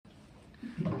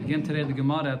begin today the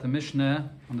Gemara at the Mishnah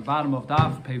on the bottom of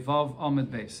Daf Peivav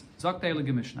Amid Beis. Zok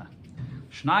Eilige Mishnah.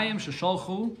 Shnayim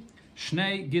shesholchu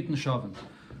shnei Gittin shavim.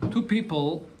 Two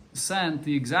people sent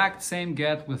the exact same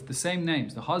get with the same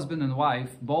names. The husband and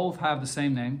wife both have the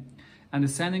same name, and they're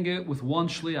sending it with one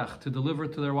shliach to deliver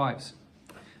it to their wives.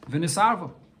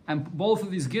 V'nisarva. And both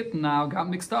of these Gittin now got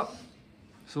mixed up.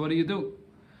 So what do?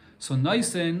 So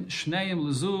Noisin, Shneim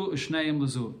Lezu, Shneim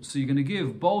Lezu. So you're going to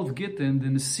give both Gittin, the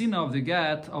Nesina of the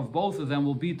get of both of them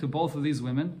will be to both of these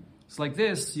women. It's like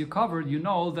this, you covered, you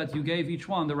know that you gave each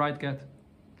one the right get.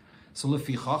 So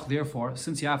Lefichach, therefore,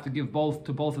 since you have to give both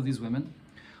to both of these women,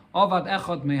 Avad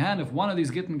Echad Mehen, if one of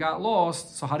these Gittin got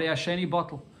lost, so Harei Sheni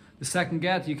Batal. The second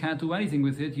get, you can't do anything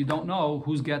with it, you don't know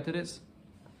whose get it is.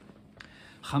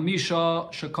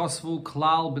 Chamisha Shekosvu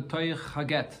Klal B'toich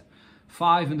Haget.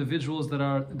 5 individuals that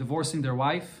are divorcing their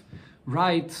wife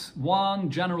write one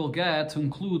general get to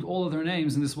include all of their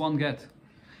names in this one get.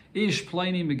 Ish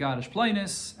Pliny Megarish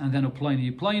Plainis, and then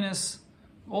Uplini Plainis.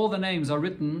 All the names are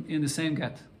written in the same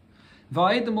get.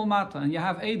 Va'edim Ulmata, and you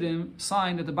have Edim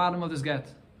signed at the bottom of this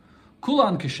get.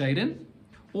 Kulan Keshedin,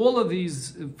 all of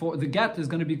these, for the get is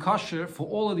going to be kosher for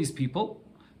all of these people.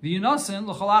 V'yunasin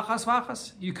l'cholachas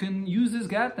v'achas. You can use this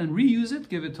get and reuse it,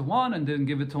 give it to one and then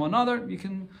give it to another. You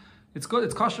can. It's good,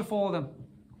 it's kosher for all of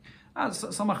them.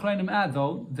 Some achreinim add,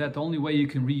 though, that the only way you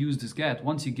can reuse this get,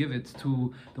 once you give it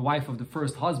to the wife of the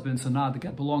first husband, so now the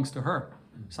get belongs to her.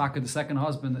 Saka, the second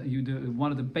husband,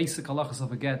 one of the basic halachas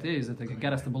of a get is that the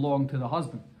get has to belong to the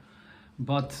husband.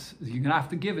 But you're going to have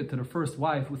to give it to the first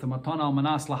wife with a matana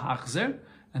al-manas lahachzer,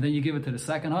 and then you give it to the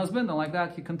second husband, and like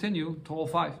that you continue to all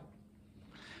 5.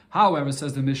 However,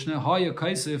 says the Mishnah,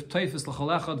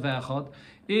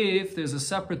 if there's a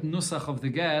separate nusach of the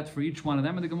get for each one of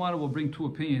them, and the Gemara will bring 2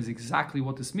 opinions exactly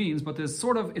what this means, but there's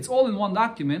it's all in one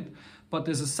document, but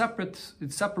there's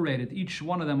it's separated. Each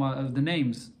one of them, the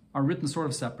names are written sort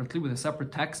of separately with a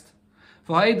separate text.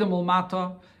 And the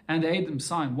Edim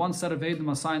sign, one set of Edim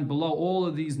are signed below all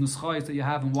of these nuschais that you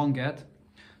have in one get.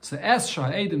 So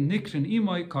Esha Edim Nikrin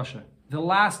Imoy Kosher. The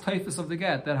last typhus of the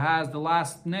get that has the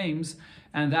last names,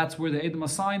 and that's where the Edom are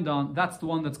signed on, that's the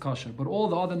one that's kosher. But all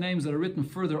the other names that are written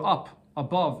further up,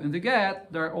 above in the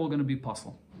get, they're all going to be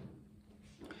puzzle.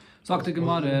 So the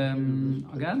Gemara,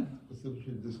 again? What's the difference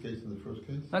between this case and the first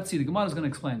case? Let's see, the Gemara is going to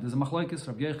explain. There's a machlokes,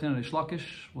 Rabbi Oster and Reish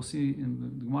Lakish. We'll see,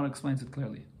 the Gemara explains it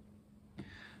clearly.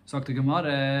 So the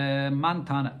Gemara, Man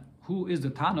Tana. Who is the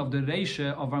Tana of the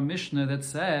Reisha of our Mishnah that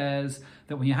says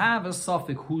that when you have a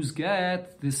suffix whose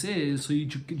get this is, so you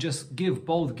just give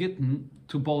both Gittin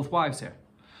to both wives here.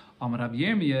 Rabbi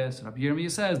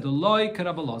Yirmiyah says, the loy ke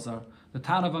Rabbi Lazar. The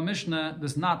Tana of our Mishnah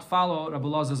does not follow Rabbi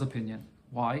Lazar's opinion.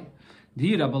 Why?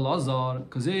 Di Rabbi Lazar,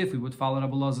 because if we would follow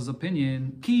Rabbi Lazar's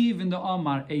opinion, Kiv in the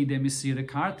Omar Eidem Isire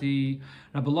Karti,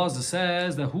 Rabbi Lazar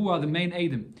says that who are the main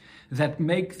Eidem that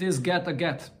make this get a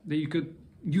get, that you could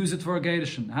use it for a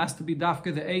Gerishin. It has to be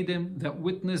Dafka the Edim that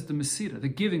witnessed the Mesira, the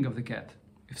giving of the get.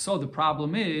 If so, the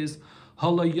problem is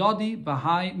Halayadi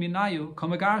Bahai Minayu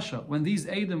Kamagarsha. When these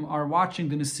Edim are watching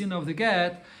the Nesina of the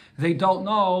get, they don't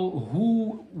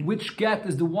know which get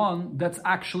is the one that's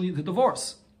actually the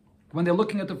divorce. When they're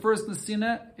looking at the first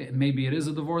Nesina, maybe it is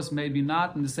a divorce, maybe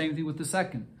not, and the same thing with the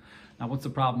second. Now, what's the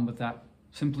problem with that?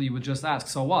 Simply, you would just ask,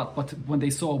 so what? But when they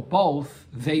saw both,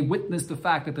 they witnessed the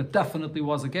fact that there definitely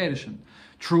was a Gerishin.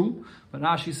 True, but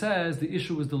Rashi says the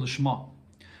issue is the Lishma.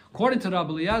 According to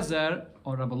Rabbi Eliezer,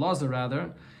 or Rabbi Lazar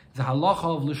rather, the halacha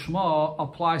of Lishma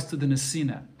applies to the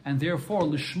Nesina. And therefore,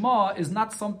 Lishma is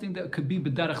not something that could be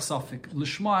B'derech Safik.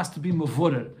 Lishma has to be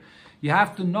Mavurer. You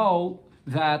have to know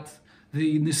that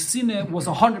the Nesina was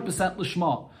 100%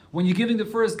 Lishma. When you're giving the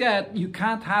first get, you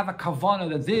can't have a kavana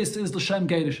that this is l'shem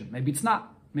gerishin. Maybe it's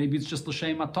not. Maybe it's just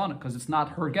l'shem matana because it's not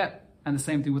her get. And the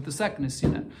same thing with the second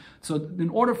nesina. So in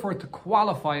order for it to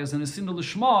qualify as an nesina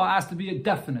l'shma, it has to be a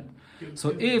definite. So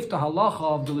if the halacha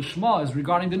of the l'shma is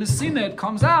regarding the nesina, it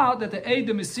comes out that the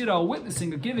edim isira are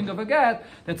witnessing a giving of a get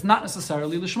that's not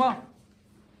necessarily l'shma.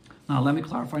 Now let me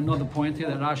clarify another point here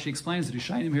that Rashi explains, that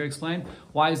Rishayim here explain.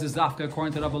 Why is this dafka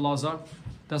according to Rabbi Lazar?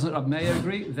 Doesn't Rabbi Meir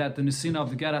agree that the Nesina of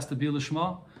the get has to be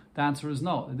Lishma? The answer is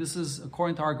no. This is,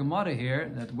 according to our Gemara here,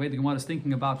 that the way the Gemara is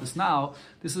thinking about this now,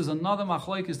 this is another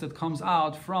machlokes that comes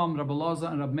out from Rabbi Lazar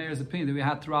and Rabbi Meir's opinion that we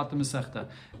had throughout the Masechta.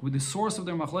 With the source of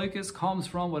their machlokes comes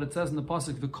from what it says in the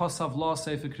pasuk, "V'kosav law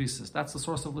sefer krisis." That's the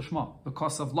source of Lishma,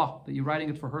 V'kosav law, that you're writing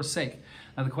it for her sake.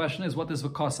 Now the question is, what does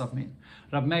V'kosav mean?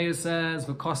 Rabbi Meir says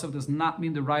V'kosav does not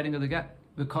mean the writing of the get.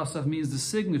 V'kosav means the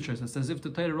signatures. It's as if the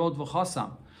Torah wrote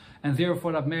V'chosam. And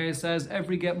therefore, Rabbi Meir says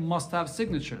every get must have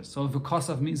signatures. So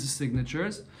V'kosav means the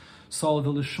signatures. So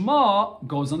the Lishma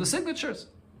goes on the signatures.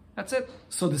 That's it.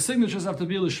 So the signatures have to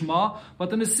be Lishma, but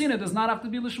the Nesina does not have to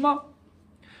be Lishma.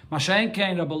 Mashen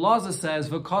Kain, Rabbi Oster says,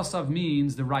 V'kosav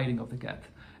means the writing of the get.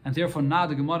 And therefore now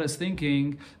the Gemara is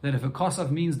thinking that if a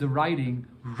kosav means the writing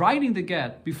the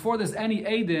get, before there's any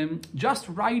edim, just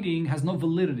writing has no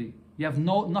validity. You have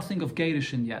nothing of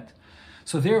Gedishin yet.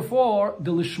 So therefore,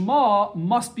 the Lishma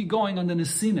must be going on the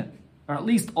Nesina, or at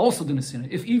least also the Nesina,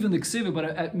 if even the Ksiva, but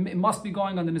it must be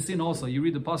going on the Nesina also. You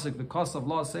read the pasuk, the kosav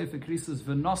law sefer krisis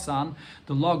v'nosan,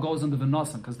 the law goes on the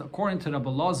v'nosan, because according to Rabbi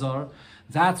Oster,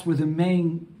 that's where the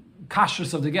main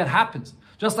kashrus of the get happens.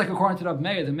 Just like according to Rabbi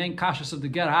Meir, the main kashrus of the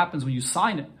get happens when you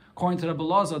sign it. According to Rabbi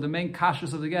Oster, the main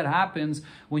kashrus of the get happens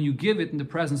when you give it in the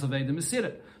presence of Eidem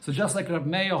Mesirah. So just like Rabbi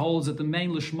Meir holds that the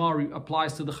main Lishma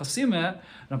applies to the Chasimah,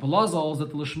 Rabbi Oster holds that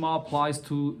the Lishma applies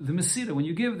to the Mesirah when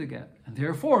you give the get. And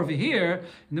therefore, over here,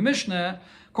 in the Mishnah,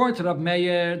 according to Rabbi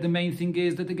Meir, the main thing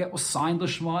is that the get was signed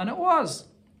Lishma, and it was.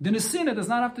 The Nesina does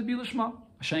not have to be Lishma.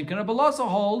 Shenken Rabbi Oster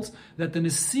holds that the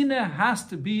Nesina has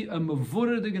to be a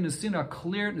Mavurdig Nesina, a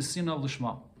clear Nesina of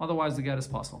Lishma. Otherwise, the get is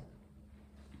possible.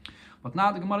 But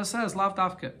now the Gemara says, Lav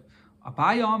Tafke.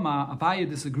 Abaya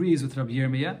disagrees with Rabbi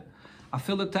Yirmiyah.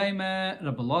 Afilatayme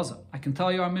Rabbi Oster. I can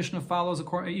tell you our Mishnah follows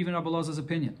even Rabbi Oster's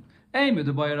opinion.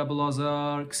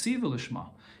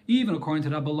 Even according to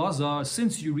Rabbi Oster,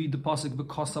 since you read the pasuk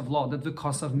v'kosav law, that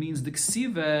v'kosav means the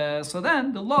ksiva, so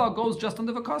then the law goes just on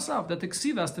the v'kosav, that the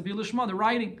ksiva has to be lishma, the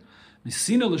writing.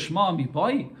 Nisina lishma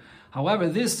mibai. However,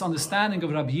 this understanding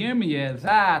of Rabbi Yirmiyah,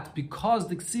 that because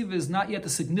the ksiva is not yet a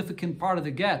significant part of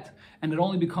the get, and it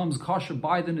only becomes kosher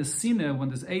by the nesina when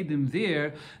there's edim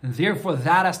there, and therefore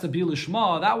that has to be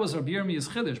lishma, that was Rabbi Yirmiyah's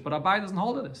chiddush. But Abai doesn't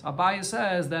hold of this. Abai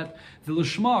says that the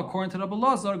lishma, according to Rabbi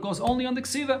Oster, goes only on the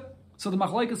ksiva. So the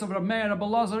machlekes of Rabbi Meir and Rabbi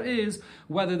Oster is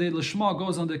whether the lishma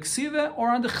goes on the ksiva or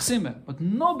on the chsime. But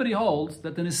nobody holds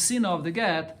that the nesina of the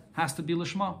get has to be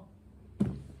lishma.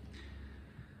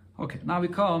 Okay, now we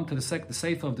come to the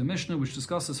sefer of the Mishnah, which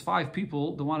discusses 5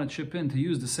 people that want to chip in to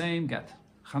use the same get.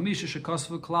 5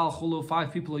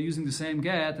 people are using the same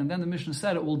get, and then the Mishnah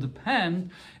said it will depend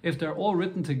if they're all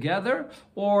written together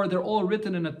or they're all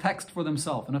written in a text for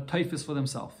themselves, in a taifis for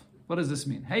themselves. What does this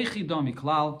mean? Heichi dami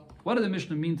klal. What does the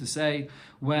Mishnah mean to say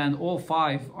when all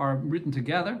 5 are written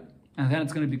together and then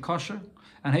it's going to be kosher?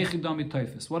 And heichi dami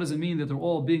taifis. What does it mean that they're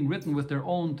all being written with their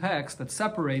own text that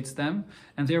separates them,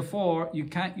 and therefore you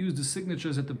can't use the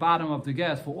signatures at the bottom of the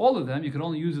get for all of them? You can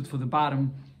only use it for the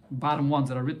bottom ones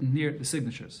that are written near the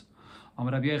signatures.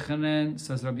 Rabbi Yochanan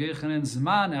says, Rabbi Yochanan,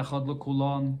 Zman echad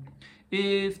l'kulon.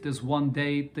 If there's one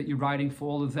date that you're writing for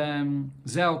all of them,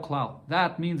 zeo klal.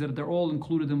 That means that they're all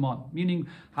included in one. Meaning,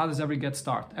 how does every get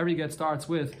start? Every get starts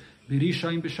with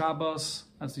Birishayim b'Shabbos.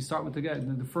 That's you start with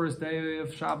the first day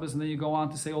of Shabbos, and then you go on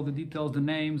to say all the details, the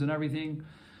names, and everything.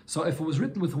 So if it was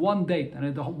written with one date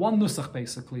and one nusach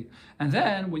basically, and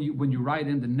then when you write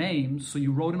in the names, so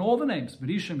you wrote in all the names,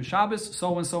 Birishayim b'Shabbos,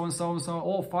 so and so and so and so,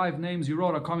 all 5 names you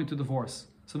wrote are coming to divorce.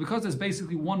 So because there's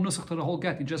basically one nusach to the whole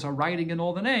get, you just are writing in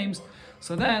all the names,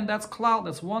 so then that's klal,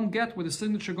 that's one get where the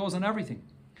signature goes on everything.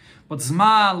 But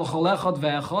zman l'chol echad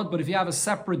ve'echad, but if you have a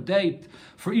separate date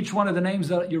for each one of the names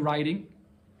that you're writing,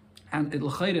 and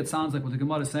it sounds like what the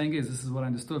Gemara is saying is, this is what I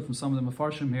understood from some of the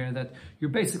Mefarshim here, that you're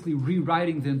basically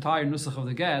rewriting the entire nusach of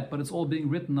the get, but it's all being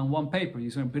written on one paper.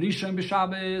 You're saying, Berisha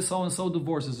b'Shabbos, so-and-so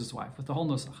divorces his wife, with the whole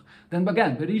nusach. Then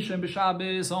again, Berisha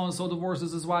b'Shabbos, so-and-so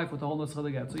divorces his wife, with the whole nusach of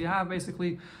the get. So you have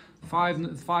basically 5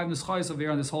 nuschayos over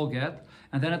here on this whole get,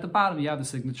 and then at the bottom you have the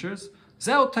signatures.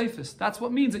 Zeo teifis. That's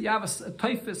what means that you have a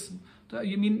teifis,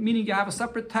 meaning you have a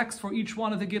separate text for each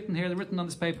one of the gittin here written on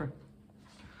this paper.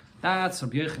 That's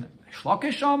Rabbi Yochanan.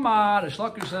 Shlakish Amar.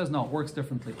 Shlakish says no, it works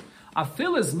differently.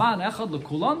 Afil is man echad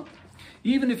lekulon.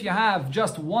 Even if you have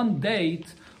just one date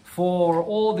for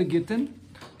all the gittin,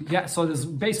 yeah, so there's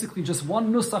basically just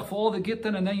one nusach for all the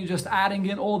gittin, and then you're just adding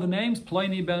in all the names,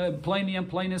 Pliny and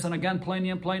Plainis, and again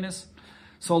Pliny and Plainis.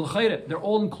 So they're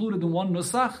all included in one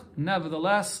nusach.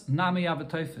 Nevertheless, nami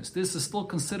avatayfis. This is still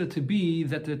considered to be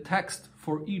that the text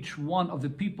for each one of the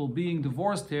people being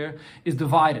divorced here is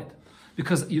divided,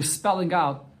 because you're spelling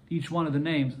out each one of the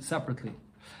names separately.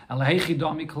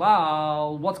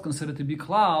 What's considered to be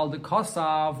klal? The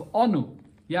kosav onu.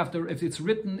 You have to, if it's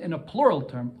written in a plural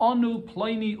term, onu,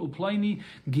 ploini, uplaini,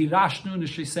 girashnu,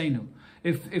 nishisenu.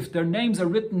 If their names are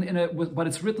written but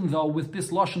it's written though with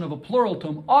this lashon of a plural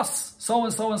term, us, so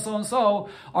and so and so and so,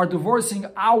 are divorcing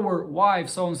our wife,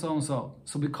 so and so and so.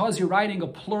 So because you're writing a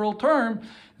plural term,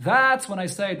 that's when I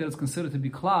say that it's considered to be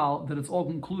klal, that it's all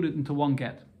included into one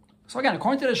get. So again,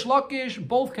 according to the Shlokish,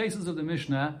 both cases of the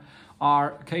Mishnah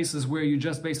are cases where you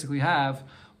just basically have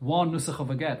one nusach of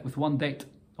a get with one date.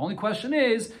 The only question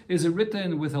is it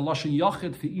written with a lashon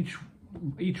yachid for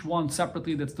each one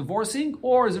separately that's divorcing,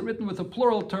 or is it written with a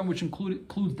plural term which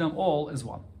includes them all as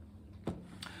one?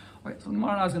 Okay, so the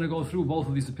Gemara is going to go through both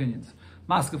of these opinions.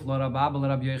 Maskef la Rabab la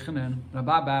Rabbi Yochanan.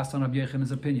 Rabab asked on Rabbi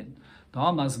Yochanan's opinion.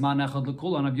 Rabbi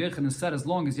Yochanan said, as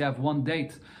long as you have one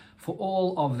date for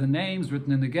all of the names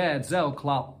written in the get, zel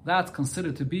klal, that's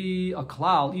considered to be a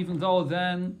klal, even though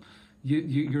then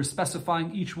you're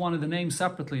specifying each one of the names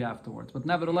separately afterwards. But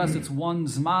nevertheless, it's one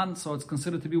zman, so it's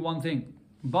considered to be one thing.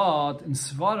 But in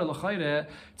Svara l'chayre,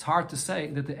 it's hard to say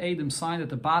that the Eidim sign at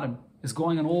the bottom is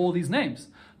going on all these names.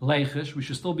 Leichish, we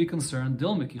should still be concerned,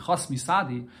 Dilmik, Yichas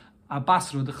Misadi,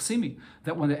 Abasru Dechsimi,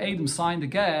 that when the Eidim signed the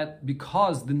get,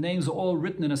 because the names are all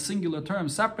written in a singular term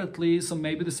separately, so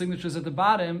maybe the signatures at the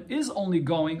bottom is only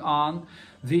going on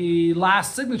the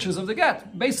last signatures of the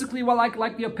get. Basically, well,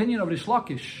 like the opinion of Rish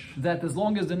Lakish, that as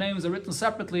long as the names are written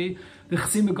separately, the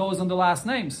Chsima goes on the last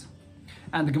names.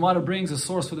 And the Gemara brings a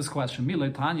source for this question.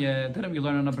 Milei Tanya, didn't we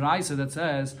learn in a Braisa that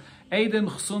says, Eidim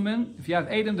Chsumin, if you have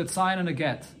Eidim that sign on a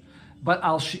get, but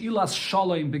al she'ilas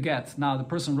shalom beget. Now the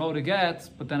person wrote a get,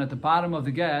 but then at the bottom of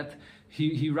the get,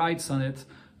 he writes on it,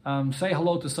 say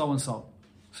hello to so and so.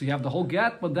 So you have the whole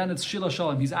get, but then it's shila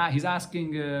shalom. He's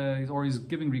asking, or he's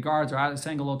giving regards, or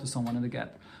saying hello to someone in the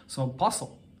get. So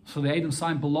puzzle. So the Eidim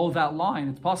sign below that line,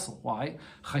 it's puzzle. Why?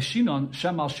 Chashinon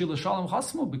shem al shila shalom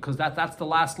chasmu, because that's the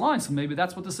last line. So maybe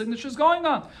that's what the signature is going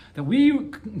on. That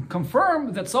we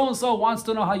confirm that so and so wants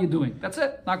to know how you're doing. That's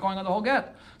it. Not going on the whole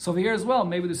get. So over here as well,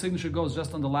 maybe the signature goes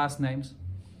just on the last names.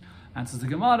 And says the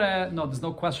Gemara, no, there's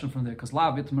no question from there, because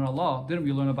la vitmer Allah, didn't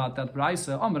we learn about that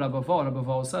Braisa? Rabbi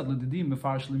Oster said, l'didim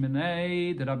mefarsh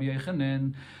liminei, the Rabbi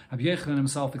Yochanan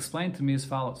himself explained to me as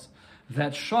follows,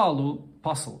 that shalu,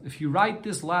 puzzle, if you write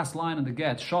this last line in the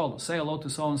get, shalu, say hello to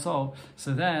so-and-so,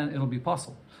 so then it'll be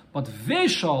puzzle. But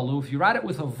vishalu, if you write it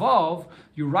with a vav,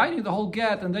 you're writing the whole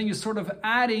get, and then you're sort of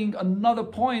adding another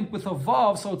point with a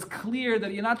vav, so it's clear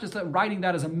that you're not just writing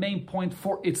that as a main point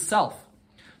for itself.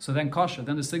 So then kasha,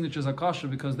 then the signatures are kasha,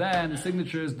 because then the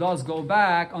signatures does go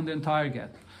back on the entire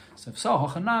get. So if so,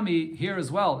 Hachanami, here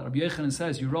as well, Rabbi Yochanan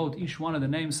says you wrote each one of the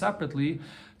names separately.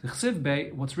 The Chsiv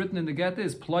Bey, what's written in the get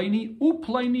is Ploini,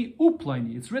 Uploini,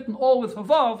 Uploini. It's written all with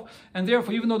Havav, and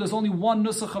therefore, even though there's only one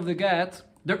nusach of the get,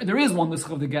 there is one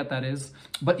nusach of the get, that is,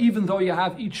 but even though you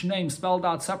have each name spelled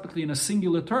out separately in a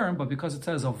singular term, but because it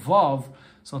says a Vav,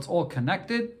 so it's all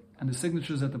connected, and the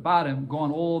signatures at the bottom go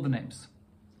on all the names.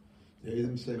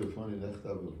 That's,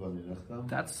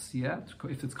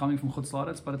 if it's coming from Chutz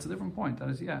La'aretz, but it's a different point. That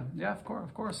is,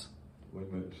 of course. Wait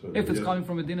a minute, so if it's coming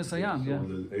from Medina Sayyam, so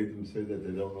the Eidim say that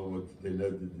they don't know what did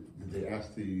they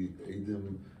ask the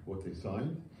Eidim what they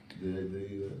signed?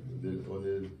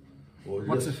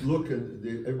 What's if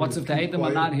the Eidim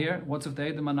are not here? What's if the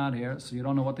Eidim are not here? So you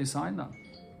don't know what they signed on,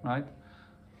 right?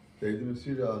 The Eidim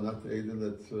Mesira are not the Eidim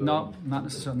that's... No, not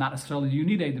necessarily. You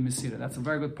need Eidim Mesira. That's a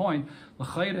very good point.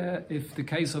 If the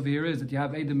case over here is that you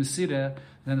have Eidim Mesira,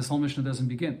 then this whole Mishnah doesn't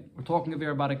begin. We're talking over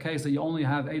here about a case that you only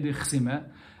have Eidim Chsime,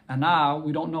 and now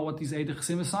we don't know what these Eidim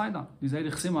Chsime signed on. These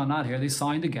Eidim Chsime are not here. They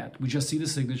signed the get. We just see the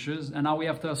signatures, and now we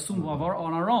have to assume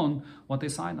on our own what they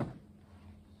signed on.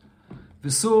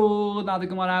 V'sul, now the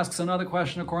Gemara asks another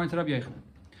question according to Rabbi Yochanan.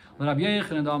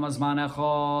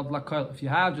 If you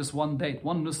have just one date,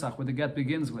 one nusach where the get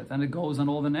begins with, and it goes on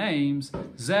all the names,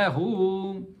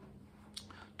 zehu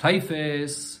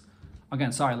taifis.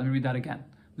 Again, sorry, let me read that again.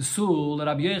 If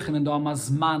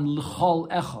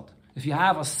you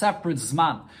have a separate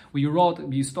zman where you wrote the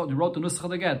nusach of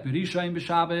the get, b'rishayim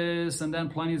b'shabbos, and then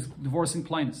Pliny is divorcing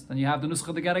Pliny, then you have the nusach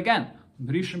of the get again.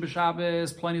 Berishim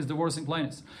b'Shabbos, Pliny is divorcing Pliny.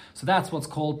 So that's what's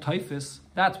called taifis.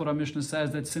 That's what our Mishnah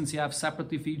says, that since you have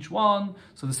separately for each one,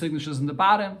 so the signatures in the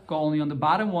bottom go only on the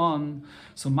bottom one.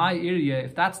 So my area,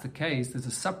 if that's the case, there's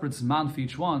a separate zman for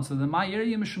each one. So then my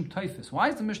area mishum taifis. Why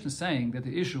is the Mishnah saying that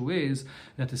the issue is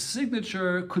that the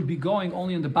signature could be going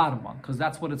only on the bottom one? Because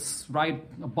that's what it's right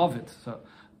above it. So,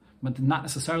 but not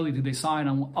necessarily did they sign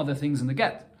on other things in the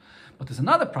get. But there's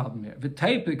another problem here.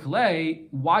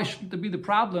 Why shouldn't there be the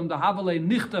problem?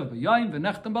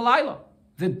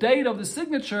 The date of the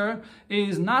signature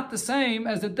is not the same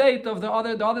as the date of the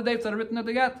other dates that are written at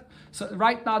the get. So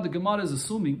right now the Gemara is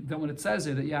assuming that when it says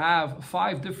here that you have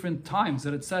 5 different times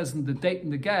that it says in the date in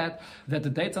the get, that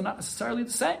the dates are not necessarily the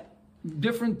same.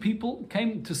 Different people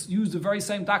came to use the very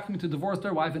same document to divorce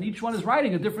their wife, and each one is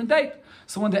writing a different date.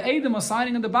 So when the Eidim are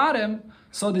signing on the bottom,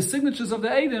 so the signatures of the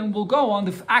Eidim will go on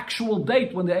the actual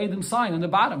date when the Eidim sign on the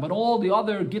bottom. But all the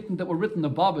other Gittin that were written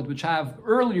above it, which have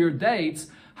earlier dates,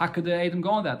 how could the Eidim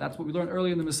go on that? That's what we learned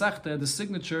earlier in the Masechta. The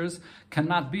signatures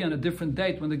cannot be on a different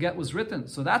date when the get was written.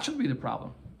 So that should be the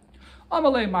problem.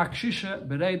 Amalei Markshisha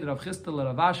Bereid Rav Chisda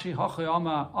Ravashi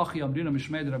Hachayama Achi Amrina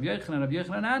Mishmeid Rav Yechanan. Rav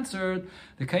Yechanan answered,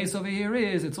 the case over here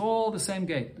is it's all the same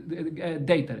date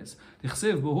that is.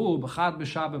 Tichsiv Behu B'chad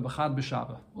B'Shabba B'chad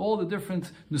B'Shabba. All the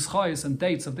different nuschayos and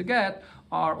dates of the get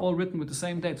are all written with the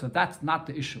same date. So that's not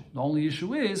the issue. The only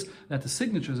issue is that the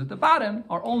signatures at the bottom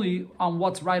are only on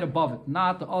what's right above it,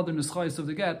 not the other nuschayos of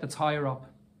the get that's higher up.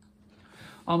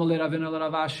 Amalei Ravina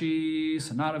Ravashi.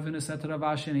 So now Ravina said to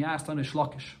Ravashi, and he asked on Reish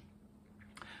Lakish.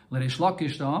 Reish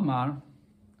Lakish the Amar,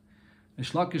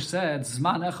 Reish Lakish said,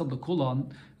 Zman echad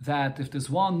l'kulon, that if there's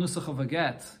one nusach of a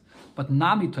get, but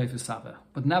nami toifisave,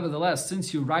 but nevertheless,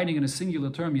 since you're writing in a singular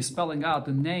term, you're spelling out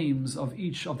the names of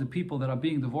each of the people that are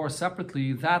being divorced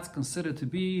separately, that's considered to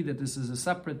be that this is a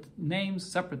separate name,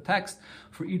 separate text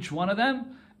for each one of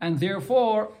them, and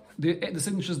therefore, the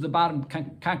signatures at the bottom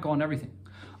can't go on everything.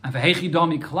 And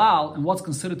and what's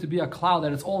considered to be a klal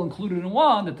that it's all included in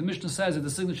one, that the Mishnah says that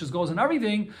the signatures goes on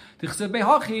everything,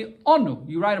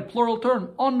 you write a plural term,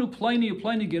 onu pleni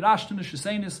girashtu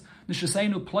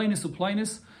nishaseinu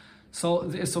plainis.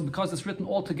 So because it's written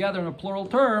all together in a plural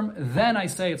term, then I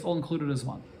say it's all included as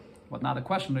one. But now the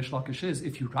question, Reish Lakish, is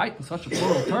if you write in such a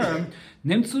plural term,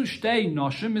 nimtzu shtei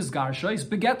noshim izgarshos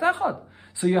beget echad.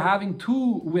 So you're having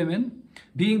two women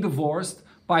being divorced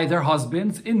by their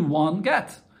husbands in one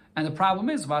get. And the problem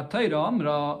is, the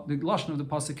lashon of the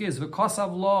pasuk is,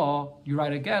 v'kosav lo, you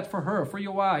write a get for her, for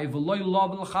your wife, v'loy lo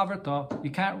v'l'chaverta.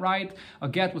 You can't write a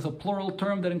get with a plural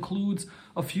term that includes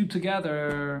a few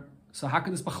together. So how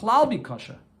could this b'chlal be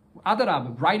kosher?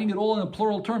 Adarab, writing it all in a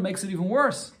plural term makes it even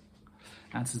worse.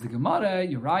 Answers the Gemara,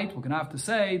 you're right, we're going to have to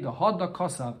say, the Hodda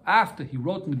Kosav, after he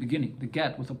wrote in the beginning, the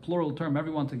get, with a plural term,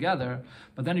 everyone together,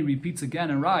 but then he repeats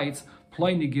again and writes,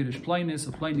 Ploini Girish Plainis,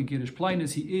 or Ploini Girish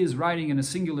Plainis, he is writing in a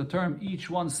singular term, each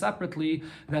one separately,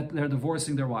 that they're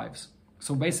divorcing their wives.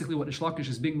 So basically what Reish Lakish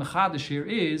is being mechadish here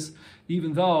is,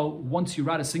 even though once you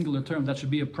write a singular term, that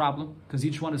should be a problem, because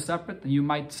each one is separate, and you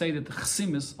might say that the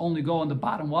chesimis only go on the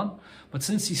bottom one, but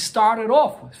since he started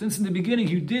off, since in the beginning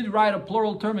you did write a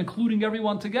plural term including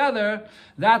everyone together,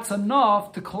 that's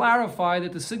enough to clarify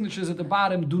that the signatures at the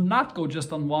bottom do not go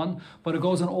just on one, but it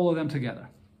goes on all of them together.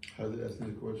 How did you ask me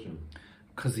the question?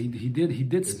 Because he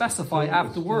did specify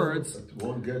afterwards.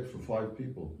 One get for 5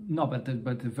 people. No, but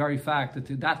the very fact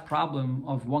that problem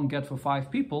of one get for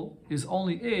 5 people is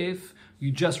only if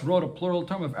you just wrote a plural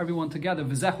term of everyone together,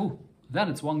 v'zehu. Then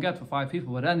it's one get for 5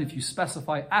 people. But then if you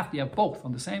specify after, you have both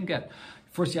on the same get.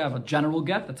 First you have a general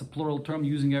get, that's a plural term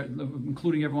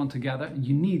including everyone together, and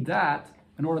you need that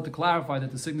in order to clarify that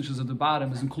the signatures at the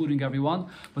bottom is including everyone,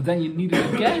 but then you need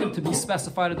it again to be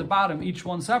specified at the bottom, each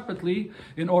one separately,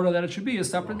 in order that it should be a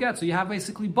separate get. So you have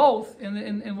basically both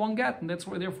in one get, and that's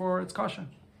where therefore it's kosher.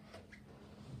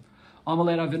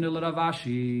 Amalei Ravina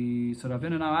Ravashi. So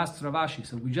Ravina now asks Ravashi.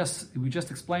 So we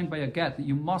just explained by a get that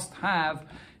you must have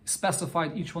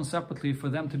specified each one separately for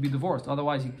them to be divorced.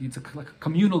 Otherwise, it's a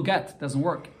communal get. It doesn't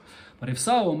work. But if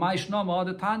so,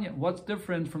 what's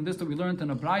different from this that we learned in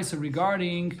a brisa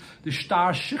regarding the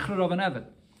shtar shichrer of an eved?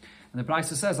 And the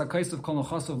brisa says, a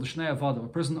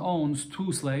person owns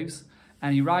 2 slaves,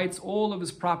 and he writes all of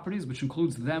his properties, which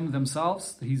includes them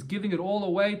themselves, he's giving it all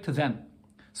away to them.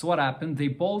 So what happened? They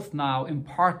both now, in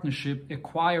partnership,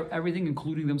 acquire everything,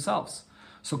 including themselves.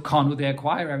 So kanu, they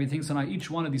acquire everything. So now each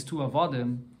one of these 2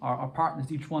 avadim are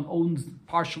partners. Each one owns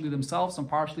partially themselves and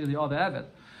partially the other eved.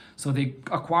 So they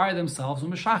acquire themselves,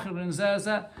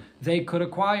 they could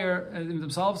acquire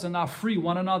themselves and now free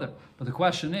one another. But the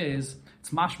question is,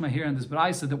 it's mashma here in this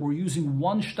brayso that we're using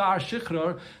one shtar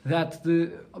shichrer that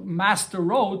the master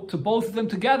wrote to both of them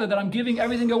together, that I'm giving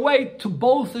everything away to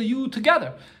both of you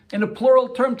together, in a plural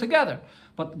term together.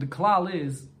 But the klal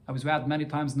is, as we had many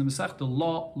times in the Masech, the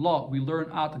law, we learn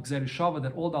out of Gzeri Shava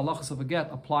that all the halachas of a get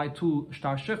apply to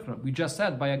shtar shichra. We just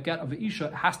said by a get of a isha,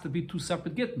 it has to be 2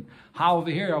 separate gittin. How over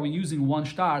here are we using one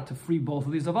shtar to free both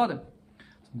of these avadim?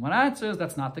 So one answer is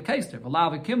that's not the case there.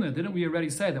 Didn't we already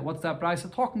say that? What's that brayso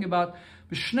talking about?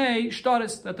 B'shnei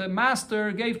shtaris, that the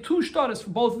master gave 2 shtaris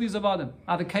for both of these avadim.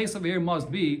 Now the case over here must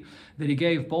be that he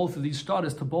gave both of these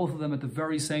shtaris to both of them at the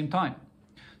very same time.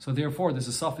 So therefore, there's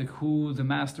a suffix who the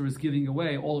master is giving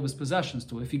away all of his possessions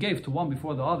to. If he gave to one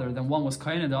before the other, then one was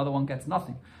kain and the other one gets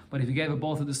nothing. But if he gave it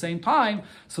both at the same time,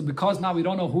 so because now we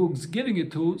don't know who's giving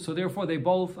it to, so therefore they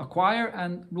both acquire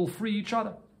and will free each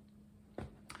other.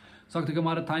 So the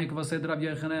Gemara,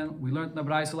 we learned in the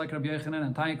brayso like Rabbi Yochanan,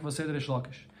 and Tanya Kvased Reish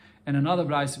Lakish. In another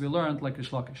brayso we learned like Reish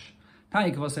Lakish.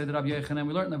 Tanya Kvased Rabbi Yochanan,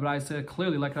 we learned in the brayso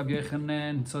clearly like Rabbi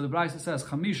Yochanan. So the brayso says,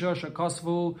 Chamisha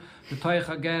shakosvu, the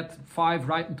toicha get, 5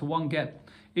 right into 1 get.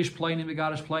 Ish plainim,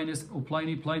 megarish plainis,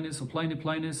 uplaini plainis, uplaini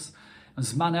plainis.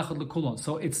 Zman echad lekulon.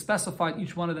 So it's specified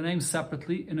each one of the names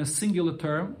separately in a singular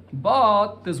term,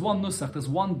 but there's one nusach, there's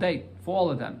one date for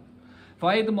all of them.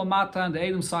 Va'edim lamata, and the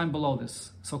edim sign below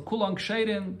this. So kulon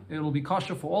ksherin, it will be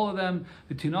kosher for all of them.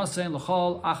 V'tinosein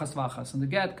l'chol achas v'achas, and the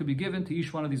get could be given to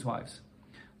each one of these wives.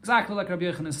 Exactly like Rabbi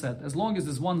Yochanan said, as long as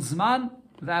there's one zman,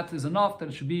 that is enough that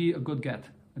it should be a good get.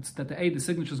 It's that the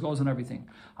signatures goes on everything.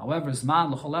 However,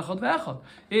 zman l'chol echad ve'echad.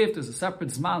 If there's a separate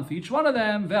zman for each one of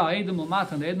them, ve'edim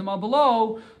l'mata and the edim are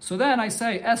below, so then I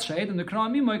say es she'edim nekra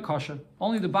mimoy kosher.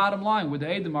 Only the bottom line where the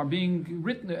edim are being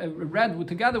read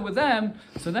together with them,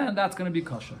 so then that's going to be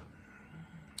kosher.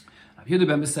 Rabbi Yehuda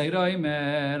ben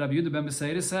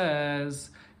Beseira says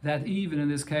that even in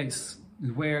this case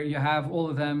where you have all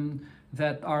of them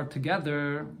that are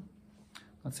together.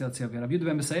 Let's see. Rabbi Yehuda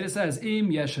ben Beseira says,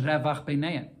 Im yesh revach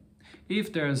beineim.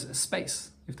 If there's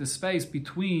space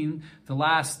between the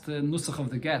last nusach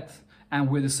of the get and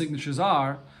where the signatures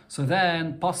are, so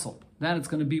then pasul. Then it's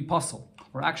going to be pasul.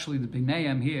 Or actually, the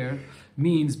beineim here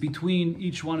means between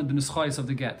each one of the nuschais of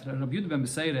the get. Rabbi Yehuda ben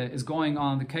Beseira is going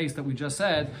on the case that we just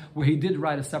said, where he did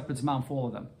write a separate zman for all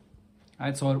of them.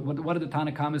 Right, so what did the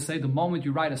Tanna Kama say? The moment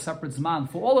you write a separate zman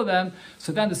for all of them,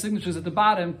 so then the signatures at the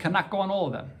bottom cannot go on all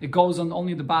of them. It goes on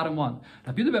only the bottom one.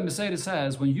 Rabbi Yehuda ben Beseira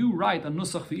says, when you write a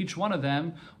nusach for each one of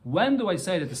them, when do I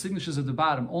say that the signatures at the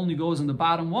bottom only goes on the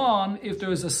bottom one? If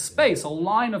there is a space, a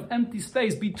line of empty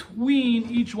space between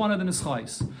each one of the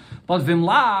nuschais. But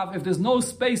vimlav, if there's no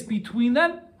space between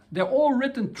them, they're all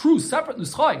written true, separate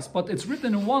nuschais, but it's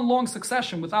written in one long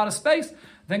succession without a space,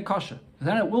 then kosher.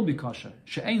 Then it will be kosher.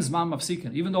 She'ein zman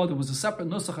mafsikin. Even though there was a separate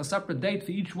nusach, a separate date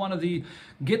for each one of the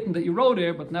gittin that you wrote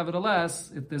here, but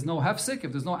nevertheless, if there's no hefsik,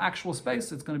 if there's no actual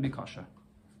space, it's going to be kosher.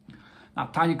 Now,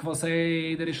 Tanya Kval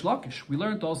say the Rish Lakish. We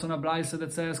learned also in a brayse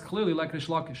that says clearly like Rish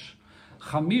Lakish.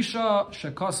 Chamisha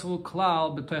shekosvu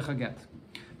klal b'toich get.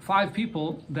 5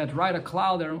 people that write a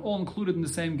klal, they're all included in the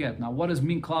same get. Now, what does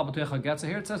mean klal b'toich get? So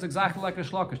here it says exactly like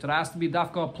Rish Lakish. There has to be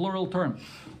dafka a plural term.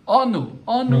 Anu,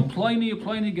 ploini,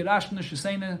 gerashna,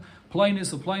 shesena,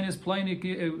 ploinis, ploini,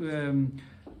 girish,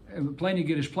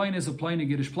 ploinis,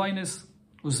 girish, ploinis,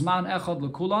 uzman echad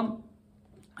lekulan.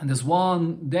 And there's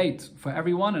one date for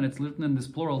everyone, and it's written in this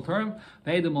plural term.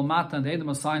 The edim mata and the edim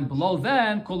assigned below.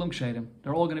 Then kulam kshedim.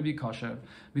 They're all going to be kosher.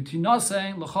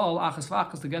 V'tinosein l'chol achas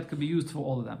v'achas. The get could be used for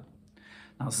all of them.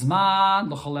 Now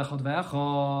zman l'chol echad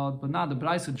ve'echad. But now the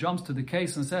brayse jumps to the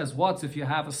case and says, what if you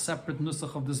have a separate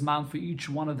nusach of the zman for each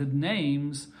one of the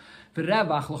names?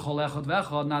 V'revach l'chol echad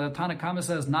ve'echad. Now the Tanna Kama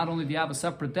says, not only do you have a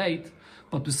separate date,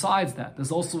 but besides that, there's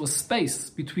also a space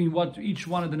between what each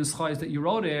one of the nischais that you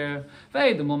wrote here,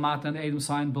 ve'edim l'mata and the edim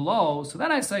signed below. So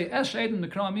then I say, esh edim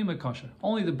nekra mimay kosher.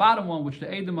 Only the bottom one, which the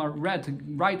edim are read to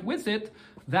write with it,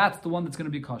 that's the one that's going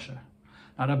to be kosher.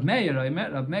 Now Rab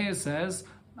Meir says,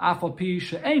 afal pi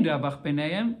she'ein revach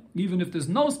b'neihem, even if there's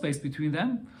no space between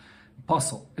them,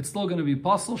 pasul. It's still going to be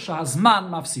pasul,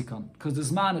 shahazman mafsikan. Because the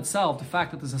zman itself, the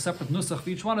fact that there's a separate nusach for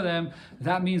each one of them,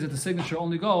 that means that the signature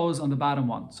only goes on the bottom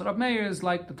one. So Rab Meir is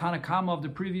like the Tanna Kama of the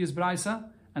previous brayse,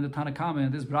 and the Tanna Kama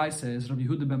in this brayse is Rabbi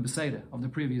Yehuda ben Beseira of the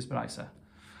previous brayse.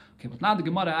 Okay, but now the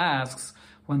Gemara asks,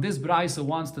 when this brayse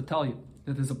wants to tell you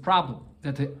that there's a problem,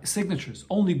 that the signatures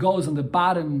only goes on the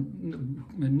bottom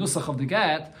nusach of the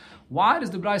get, why does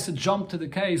the brayse jump to the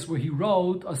case where he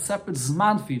wrote a separate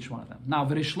zman for each one of them? Now,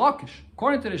 Rish Lakish,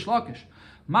 according to Rish Lakish,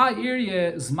 why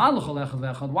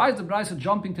is the brayse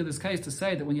jumping to this case to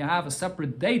say that when you have a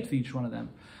separate date for each one of them,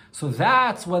 so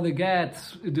that's where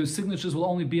the signatures will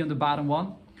only be on the bottom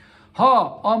one?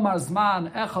 Omar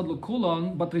zman echad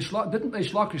l'kulon, but didn't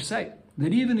Rish Lakish say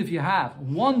that even if you have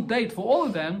one date for all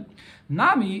of them,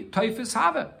 nami toifis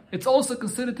have, it's also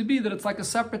considered to be that it's like a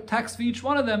separate text for each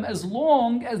one of them, as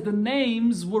long as the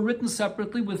names were written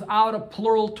separately without a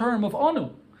plural term of anu.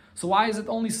 So why is it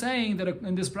only saying that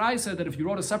in this brayse that if you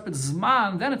wrote a separate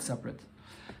zman, then it's separate?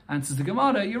 And says the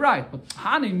Gemara, you're right, but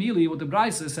hani mili, what the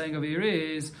brayse is saying over here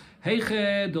is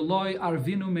heiche deloi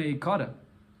arvinu meikara.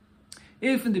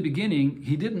 If in the beginning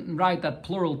he didn't write that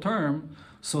plural term,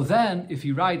 so then if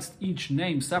he writes each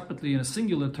name separately in a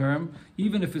singular term,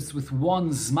 even if it's with one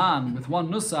zman, with one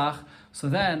nusach, so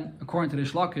then, according to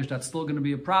Rish Lakish, that's still going to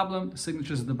be a problem. The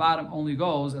signatures at the bottom only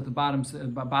goes at the bottom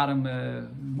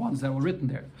ones that were written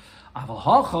there.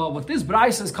 What this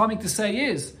brayse is coming to say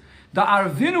is, the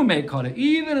arvinu meikara,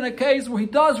 even in a case where he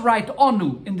does write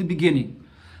onu in the beginning,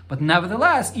 But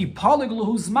nevertheless,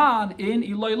 ipaligluzman in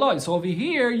iloiloi. So over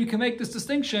here, you can make this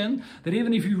distinction that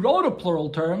even if you wrote a plural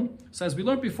term, so as we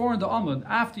learned before in the Amud,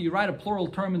 after you write a plural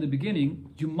term in the beginning,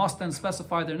 you must then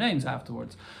specify their names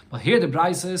afterwards. But here the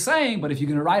Braisa is saying, but if you're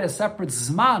going to write a separate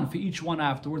zman for each one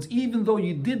afterwards, even though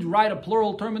you did write a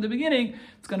plural term in the beginning,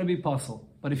 it's going to be puzzle.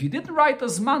 But if you didn't write the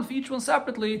zman for each one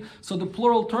separately, so the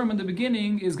plural term in the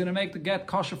beginning is going to make the get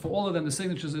kosher for all of them. The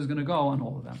signatures is going to go on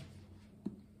all of them.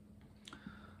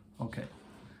 Okay.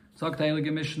 Sagt der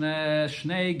Heilige Mishnah,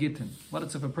 Shnei Gittin. What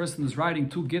if a person is writing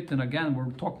two Gittin? Again,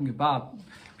 we're talking about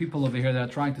people over here that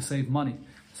are trying to save money.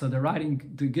 So they're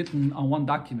writing the Gittin on one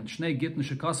document. Shnei Gittin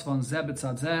shekosvan zeh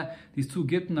b'tzad zeh. These two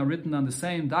Gittin are written on the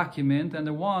same document, and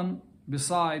they're one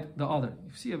beside the other.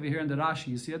 You see over here in the Rashi,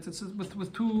 you see it's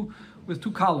with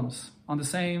two columns on the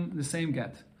same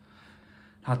get.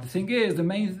 Now the thing is, the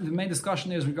main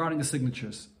discussion is regarding the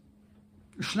signatures.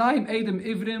 Shnayim Eidim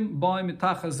Ivrim Boy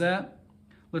Mitachazeh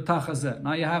L'Tachazeh.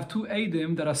 Now you have two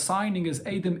Eidim that are signing as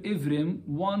Eidim Ivrim,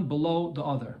 one below the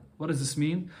other. What does this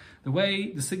mean? The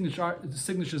way the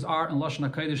signatures are in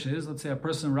Lashon HaKodesh is, let's say a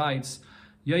person writes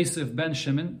Yosef ben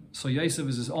Shimon, so Yosef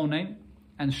is his own name,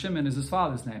 and Shimon is his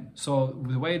father's name. So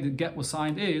the way the get was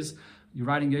signed is, you're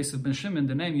writing Yosef ben Shimon,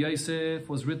 the name Yosef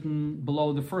was written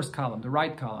below the first column, the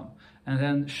right column. And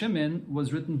then Shimon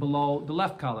was written below the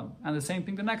left column. And the same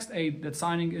thing, the next aid that's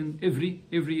signing in Ivri.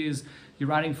 Ivri is you're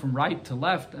writing from right to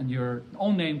left, and your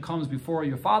own name comes before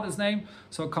your father's name.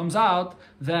 So it comes out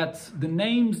that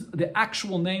the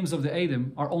actual names of the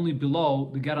Eidim are only below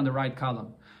the get on the right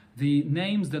column. The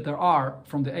names that there are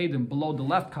from the Eidim below the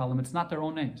left column, it's not their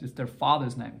own names, it's their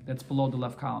father's name that's below the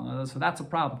left column. So that's a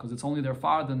problem, because it's only their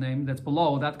father's name that's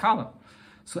below that column.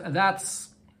 So that's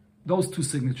those two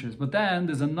signatures. But then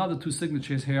there's another two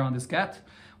signatures here on this get,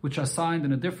 which are signed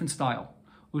in a different style.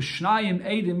 Ushnayim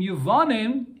Eidim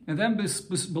Yevanim, and then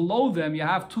below them you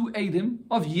have two Eidim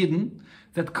of Yidden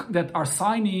that are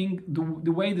signing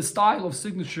the way the style of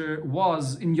signature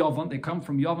was in Yavan. They come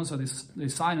from Yavan, so they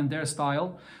sign in their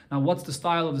style. Now what's the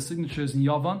style of the signatures in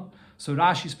Yavan? So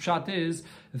Rashi's pshat is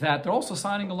that they're also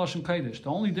signing a Lashon Kodesh. The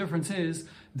only difference is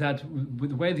that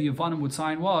the way the Yavanim would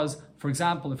sign was, for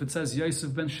example, if it says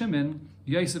Yosef ben Shimon,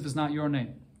 Yosef is not your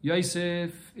name.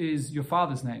 Yosef is your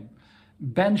father's name.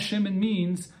 Ben Shimon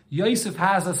means Yosef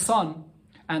has a son,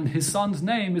 and his son's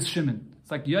name is Shimon.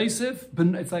 It's like Yosef,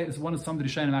 it's one of some of the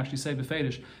Rishonim actually say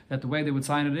b'feidish that the way they would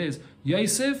sign it is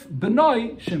Yosef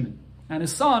benoi Shimon, and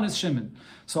his son is Shimon.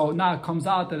 So now it comes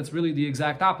out that it's really the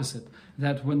exact opposite.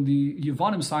 That when the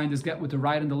Yevanim sign this get with the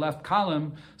right and the left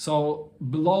column, so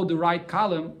below the right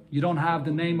column, you don't have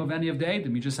the name of any of the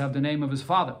Eidim, you just have the name of his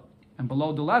father. And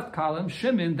below the left column,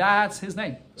 Shimon, that's his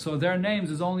name. So their names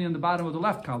is only in the bottom of the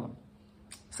left column.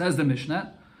 Says the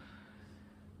Mishnah.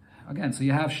 Again, so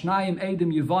you have Shnayim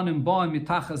Eidim Yevanim Boim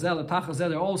Mitachazeh L'Tachazeh,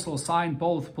 they're also signed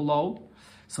both below.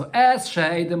 So as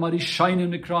She'edim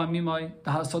Arishaynim Nikra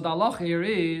Mimai. So the halach here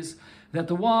is that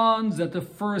the ones that the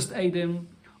first Eidim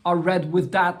are read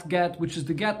with that get, which is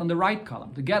the get on the right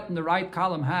column. The get on the right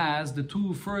column has the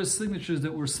two first signatures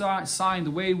that were signed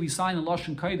the way we sign in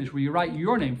Lashon Kodesh, where you write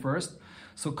your name first,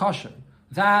 so kosher.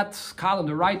 That column,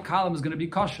 the right column, is going to be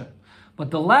kosher. But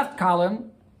the left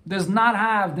column does not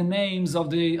have the names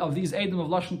of these Eidim of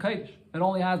Lashon Kodesh. It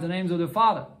only has the names of their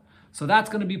father. So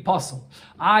that's going to be puzzle.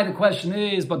 The question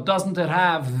is, but doesn't it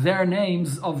have their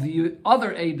names of the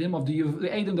other Eidim, of the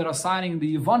Eidim that are signing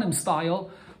the Yevanim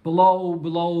style,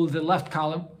 below the left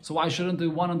column? So why shouldn't the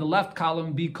one on the left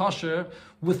column be kosher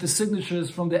with the signatures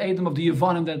from the Eidim of the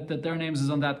Yevanim that their names is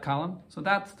on that column? So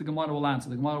that's the Gemara will answer.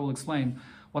 The Gemara will explain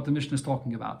what the Mishnah is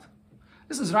talking about.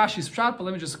 This is Rashi's pshat, but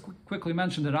let me just quickly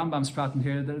mention the Rambam's pshat in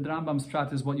here. The Rambam's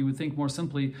pshat is what you would think more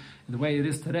simply, the way it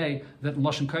is today, that in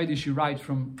Lashon Kodesh you write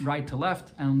from right to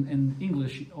left, and in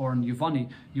English or in Yevani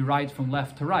you write from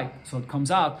left to right. So it comes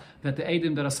out that the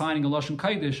Eidim that are signing a Lashon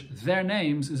Kodesh, their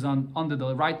names is under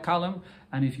the right column,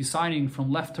 and if you're signing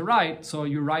from left to right, so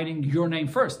you're writing your name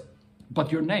first,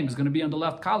 but your name is going to be on the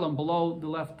left column below the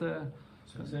left.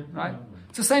 Right?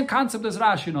 It's the same concept as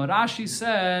Rashi. You know, Rashi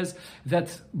says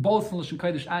that both in Lashon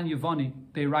Kodesh and Yevani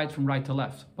they write from right to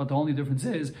left, but the only difference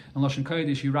is in Lashon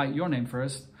Kodesh you write your name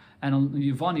first, and in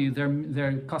Yevani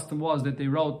their custom was that they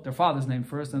wrote their father's name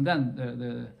first and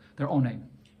then their own name.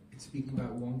 It's speaking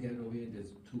about one get over here. There's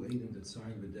two Eidim that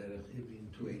signed with Derech Ivri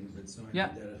and two Eidim that signed with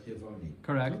Derech Yevani.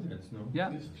 Correct. No.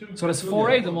 Yeah. So there's four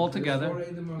Eidim altogether.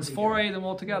 There's four Eidim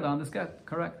altogether on this get.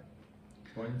 Correct.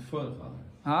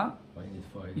 Huh?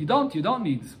 You don't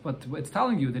need, but it's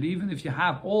telling you that even if you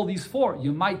have all these four,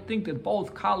 you might think that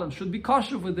both columns should be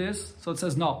kosher for this. So it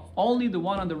says no, only the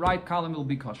one on the right column will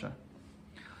be kosher.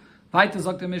 Weiter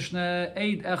sagt der Mishnah,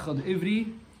 Eid echad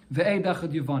ivri, ve'eid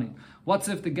echad yavani. What's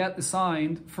if the get is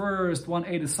signed, first one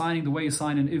aid is signing the way you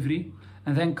sign in ivri,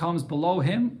 and then comes below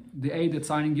him the aid that's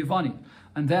signing yavani.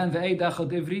 And then the aid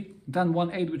echad ivri, then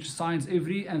one aid which signs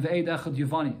ivri, and the aid echad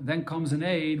yavani. Then comes an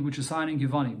aid which is signing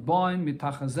yavani. Boin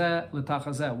mitachazeh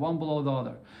letachazeh, one below the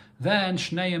other. Then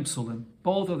shneim psulim.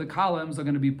 Both of the columns are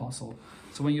going to be puzzle.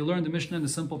 So when you learn the Mishnah in the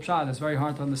simple pshat, it's very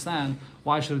hard to understand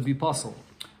why should it be puzzle.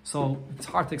 So it's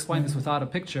hard to explain this without a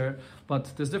picture,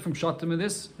 but there's different pshatim in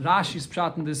this. Rashi's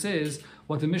pshat in this is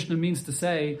what the Mishnah means to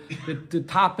say that the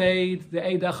top aid, the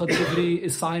aid echad ivri,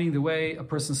 is signing the way a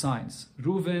person signs.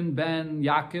 Reuven ben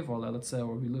Yaakov, or let's say,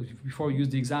 before we use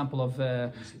the example of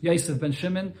Yosef ben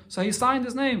Shimon, so he signed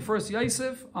his name first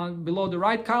Yosef on below the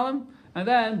right column, and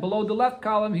then below the left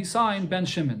column he signed Ben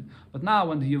Shimon. But now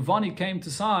when the Yavani came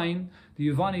to sign, the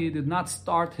Yavani did not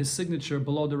start his signature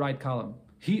below the right column.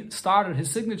 He started his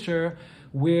signature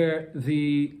where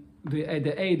the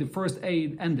first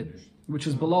aid ended, which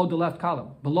is below the left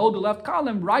column. Below the left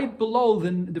column, right below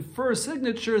the first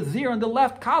signature, there in the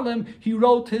left column, he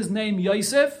wrote his name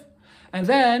Yosef, and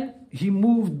then he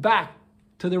moved back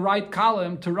to the right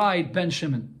column to write Ben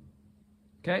Shimon.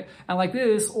 Okay, and like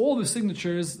this, all the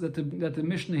signatures that the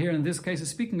Mishnah here in this case is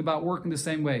speaking about work in the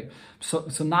same way. So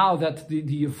now that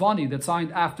the Yavani that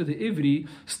signed after the Ivri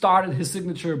started his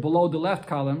signature below the left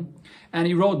column, and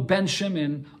he wrote Ben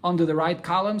Shimon under the right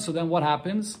column. So then what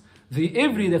happens? The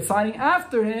Ivri that's signing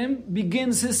after him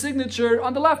begins his signature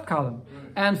on the left column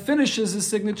and finishes his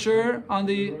signature on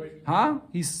the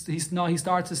He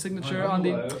starts his signature on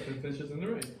the left and finishes on the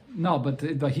right. No, but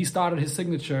he started his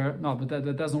signature. No, but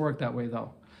that doesn't work that way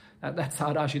though. That's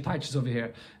how Rashi teaches over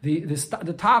here.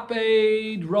 The top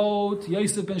aid wrote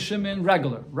Yosef ben Shimon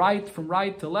regular, right from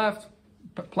right to left,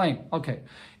 plain. Okay,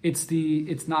 it's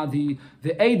now the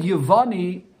aid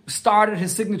Yavani started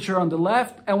his signature on the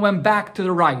left and went back to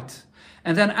the right,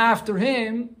 and then after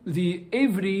him the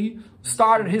Ivri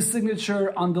started his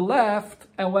signature on the left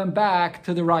and went back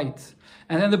to the right,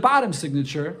 and then the bottom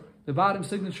signature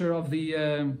of the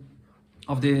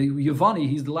Yavani,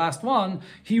 he's the last one,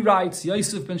 he writes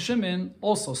Yosef ben Shimon,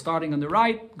 also starting on the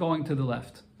right, going to the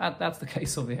left. That's the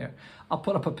case over here. I'll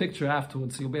put up a picture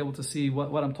afterwards so you'll be able to see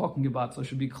what I'm talking about, so it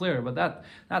should be clear. But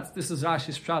this is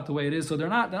Rashi's pshat the way it is. So they're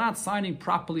not signing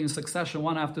properly in succession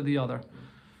one after the other.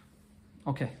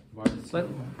 Okay.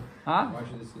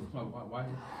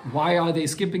 Why are they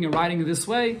skipping and writing this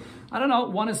way? I don't know.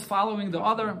 One is following the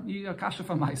other. Kasha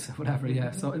famaisa, whatever.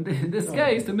 Yeah. So in this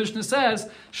case, the Mishnah says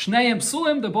shneim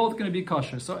psulim. They're both going to be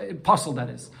kosher. So puzzle, that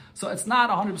is. So it's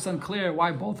not 100% clear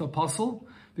why both are puzzle,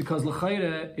 because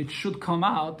l'chayre it should come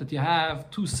out that you have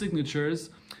two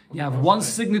signatures. You have one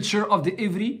signature of the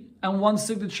Ivri and one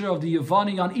signature of the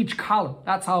Yavani on each column.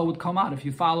 That's how it would come out if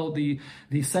you follow the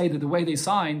way they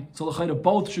sign. So l'chayre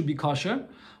both should be kosher.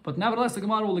 But nevertheless, the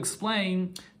Gemara will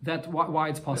explain that why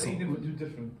it's possible.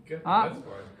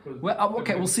 We'll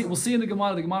see in the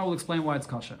Gemara. The Gemara will explain why it's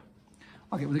kosher.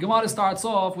 Okay, well, the Gemara starts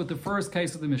off with the first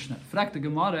case of the Mishnah. Frag the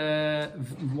Gemara,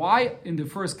 why in the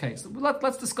first case?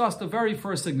 Let's discuss the very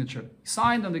first signature.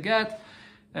 Signed on the get.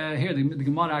 Here, the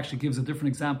Gemara actually gives a different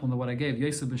example than what I gave.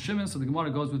 Yosef ben Shimon. So the Gemara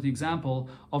goes with the example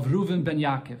of Reuven ben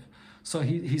Yaakov. So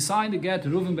he signed the get to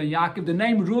Reuven ben Yaakov. The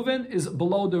name Reuven is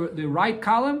below the right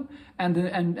column, and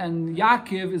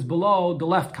Yaakov is below the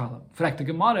left column. Frag the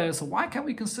Gemara. So why can't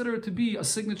we consider it to be a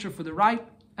signature for the right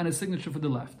and a signature for the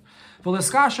left? Let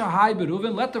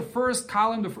the first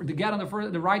column, the get on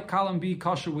the right column, be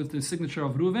kosher with the signature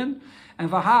of Reuven, and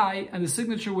Vahai, and the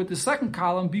signature with the second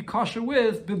column be kosher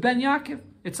with Ben Yaakov.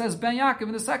 It says Ben Yaakov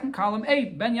in the second column,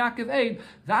 Eid, Ben Yaakov Eid.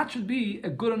 That should be a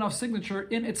good enough signature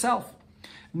in itself.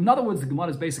 In other words, the Gemara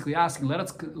is basically asking, let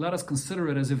us consider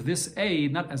it as if this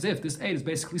aid, not as if, this aid is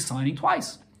basically signing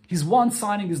twice. He's once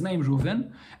signing his name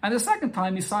Reuven, and the second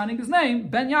time he's signing his name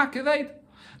Ben Yaakov Eid.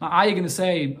 Now, are you going to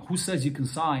say, who says you can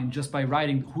sign just by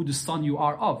writing who the son you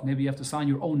are of? Maybe you have to sign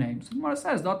your own name. So the Gemara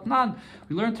says,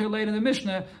 we learned here later in the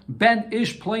Mishnah, Ben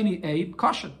Ish Plani Eid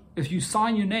Kosher. If you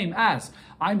sign your name as,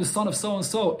 I'm the son of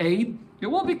so-and-so, Eid, it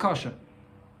will be kosher.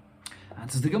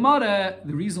 And says the Gemara,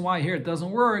 the reason why here it doesn't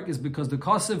work is because the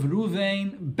Kosev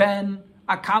Reuven Ben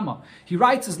Akama. He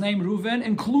writes his name Reuven,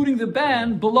 including the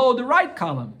Ben below the right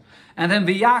column. And then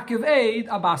the Yaakov Eid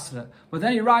Abasra. But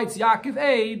then he writes Yaakov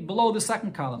Eid below the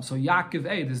second column. So Yaakov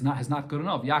Eid is not good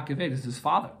enough. Yaakov Eid is his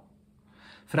father.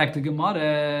 Frag the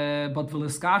Gemara, but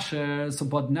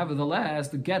nevertheless,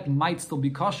 the get might still be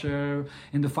kosher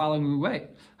in the following way.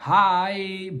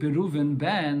 Hi, Beruven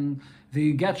Ben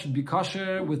the get should be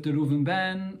kosher with the Reuven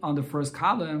ben on the first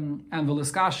column, and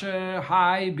v'liskasher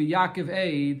hai b'Yaakov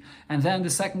Eid, and then the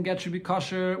second get should be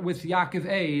kosher with Yaakov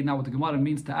Eid. Now what the Gemara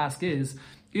means to ask is,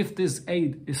 if this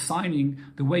Eid is signing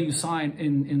the way you sign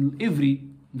in Ivri,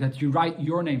 that you write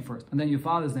your name first and then your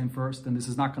father's name first, then this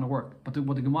is not going to work. But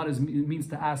what the Gemara means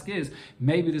to ask is,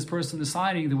 maybe this person is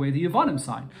signing the way the Yevonim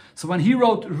sign. So when he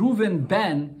wrote Reuven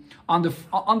ben under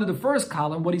the first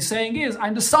column, what he's saying is,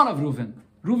 I'm the son of Reuven.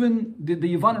 Reuven, the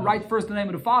Yevonim write first the name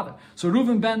of the father. So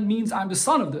Reuven ben means I'm the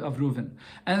son of Reuven.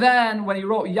 And then when he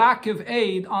wrote Yaakov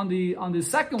Eid on the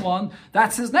second one,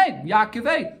 that's his name, Yaakov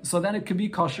Eid. So then it could be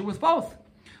kosher with both.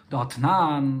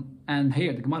 And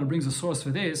here the Gemara brings a source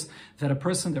for this, that a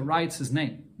person that writes his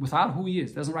name without who he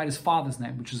is, doesn't write his father's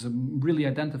name, which is really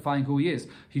identifying who he is.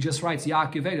 He just writes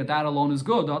Yaakov Eid, that alone is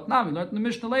good. Now we learned in the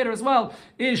Mishnah later as well,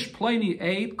 Ish Pliny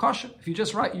Eid kosher. If you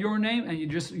just write your name and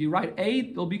you write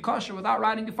Eid, it'll be kosher without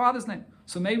writing your father's name.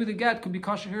 So maybe the get could be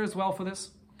kosher here as well for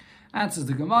this. Answers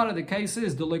the Gemara, the case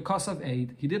is the loikasav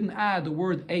Eid. He didn't add the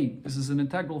word Eid. This is an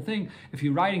integral thing. If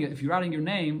you're writing your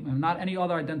name and not any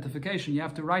other identification, you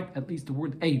have to write at least the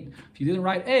word Eid. If you didn't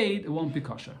write Eid, it won't be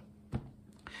kosher.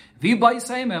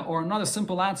 Or another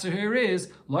simple answer here is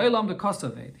Loilam the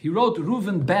Kosav Eid. He wrote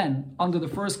Reuven ben under the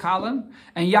first column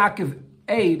and Yaakov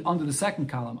Eid under the second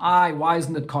column. Why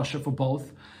isn't it kosher for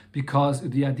both? Because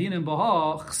the Adin in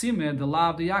Baha, Chsime, the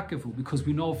Lav, the Yaakovu, because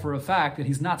we know for a fact that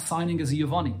he's not signing as a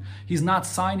Yevoni. He's not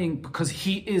signing because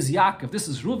he is Yaakov. This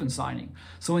is Reuven signing.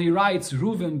 So when he writes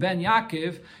Reuven ben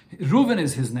Yaakov, Reuven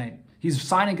is his name. He's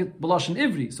signing it B'lashon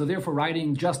Ivri. So therefore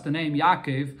writing just the name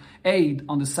Yaakov, Eid,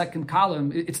 on the second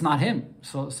column, it's not him.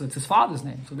 So it's his father's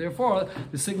name. So therefore,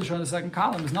 the signature on the second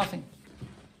column is nothing.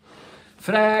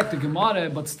 Frag the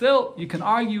Gemara, but still you can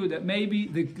argue that maybe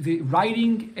the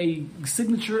writing a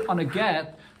signature on a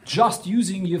get just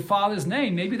using your father's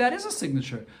name, maybe that is a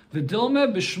signature.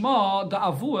 V'dilme b'shma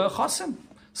da'avua chasim.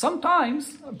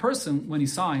 Sometimes a person, when he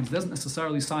signs, doesn't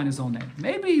necessarily sign his own name.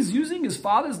 Maybe he's using his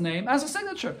father's name as a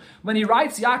signature. When he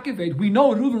writes Yaakov Eid, we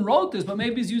know Reuven wrote this, but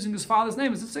maybe he's using his father's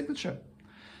name as a signature.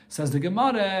 Says the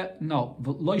Gemara, no.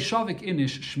 Lo shavik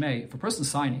inish shmei. If a person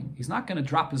signing, he's not going to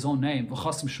drop his own name,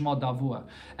 v'chasim shma davua,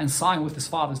 and sign with his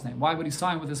father's name. Why would he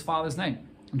sign with his father's name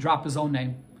and drop his own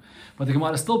name? But the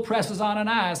Gemara still presses on and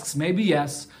asks, maybe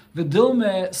yes.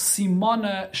 V'dilme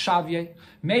simona shavye.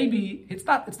 Maybe it's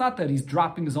not that he's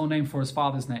dropping his own name for his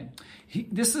father's name.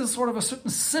 This is sort of a certain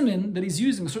siman that he's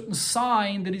using, a certain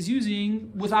sign that he's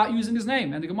using without using his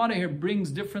name. And the Gemara here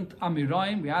brings different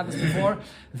amiraim, we had this before,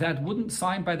 that wouldn't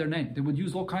sign by their name. They would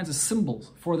use all kinds of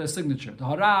symbols for their signature. The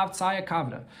Harav, Tzaya,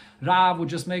 Kavra. Rav would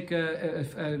just make a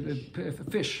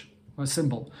fish, a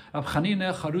symbol. Rav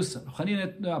Chanina, Charusa. Rav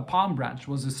Chanina, palm branch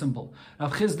was a symbol.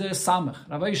 Rav Chizde, Samech.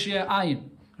 Rav Aishia, Ayin.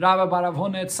 Rav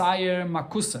Baravhone, Tzayer,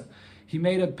 Makusa. He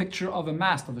made a picture of a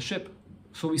mast, of a ship.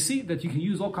 So we see that you can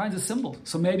use all kinds of symbols.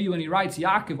 So maybe when he writes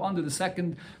Yaakov under the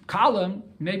second column,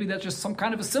 maybe that's just some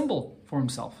kind of a symbol for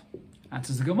himself.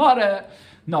 Answers the Gemara,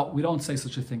 no, we don't say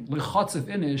such a thing. That's a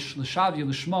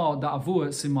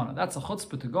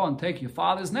chutzpah to go and take your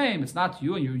father's name. It's not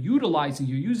you, and you're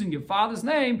using your father's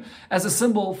name as a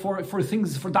symbol for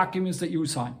things, for documents that you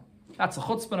sign. That's a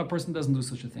chutzpah, and a person doesn't do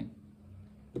such a thing.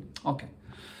 Okay.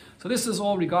 So this is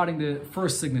all regarding the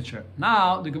first signature.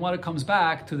 Now the Gemara comes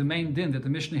back to the main din that the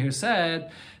Mishnah here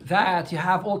said, that you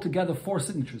have altogether 4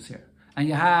 signatures here. And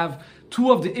you have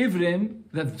 2 of the Ivrim,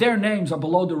 that their names are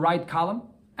below the right column,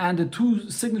 and the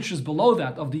 2 signatures below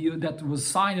that, that was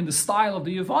signed in the style of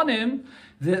the Yevonim,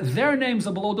 their names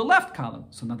are below the left column.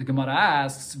 So now the Gemara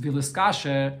asks,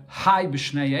 Viliskasher, Hai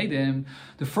B'Shnei Eidim.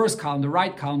 The first column, the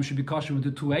right column, should be kosher with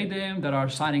the 2 Eidim that are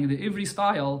signing in the Ivri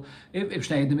style.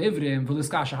 B'Shnei Eidim Ivrim,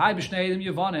 Viliskasher, Hai B'Shnei Eidim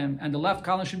Yevonim. And the left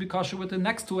column should be kosher with the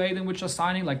next 2 Eidim, which are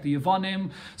signing like the Yevonim.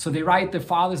 So they write their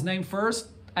father's name first,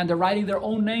 and they're writing their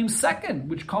own name second,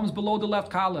 which comes below the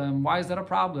left column. Why is that a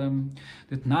problem?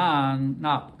 The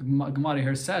Gemara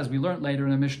here says, we learned later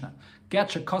in the Mishnah, get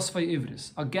shekosvei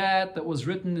ivris, a get that was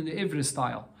written in the Ivris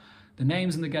style. The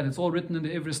names in the get, it's all written in the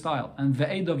Ivris style. And the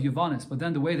Eid of Yevonis, but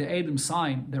then the way the Eidim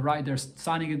sign, they're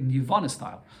signing it in Yevonis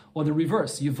style. Or the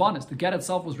reverse, Yevonis, the get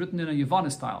itself was written in a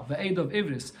Yevonis style. The Eid of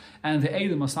Ivris, and the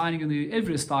Eidim are signing in the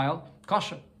Ivris style,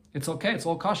 kosher. It's okay, it's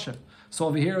all kosher. So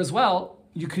over here as well,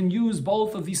 you can use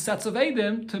both of these sets of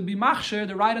Eidim to be machsher,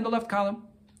 the right and the left column.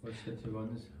 What's that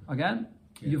Yevonis? Again?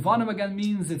 Yevonim again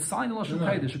means it's signed in Lashon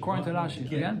Kodesh, according to Rashi.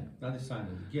 Again? Not the sign,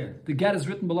 the get. The get is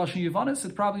written by Lashon Yevonis.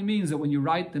 It probably means that when you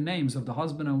write the names of the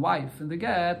husband and wife in the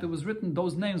get,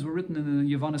 those names were written in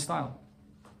the Yevonis style.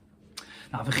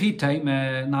 Now,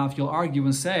 if you'll argue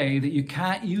and say that you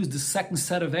can't use the second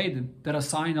set of Eidim that are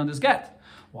signed on this get,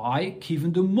 Why?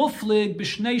 Kiven du muflig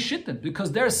b'shnei shitten,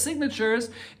 because their signatures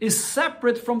is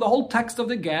separate from the whole text of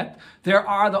the get. There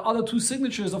are the other two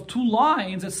signatures of two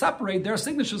lines that separate their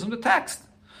signatures from the text.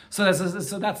 So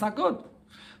that's not good.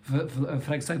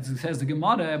 Says the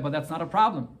Gemara, but that's not a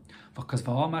problem. Because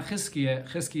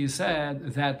Chizkiya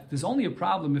said that there's only a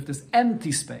problem if there's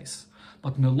empty space.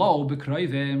 But milo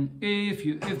b'kroivim,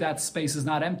 if that space is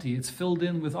not empty, it's filled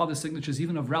in with other signatures,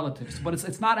 even of relatives. But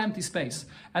it's not empty space.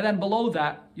 And then below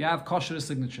that, you have kosher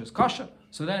signatures. Kosher.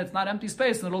 So then it's not empty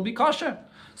space, and it'll be kosher.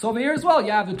 So over here as well,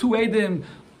 you have the two Eidim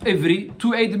Ivri,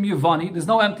 two Eidim Yevani. There's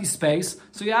no empty space.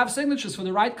 So you have signatures for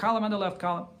the right column and the left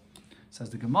column. Says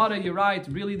the Gemara, you're right.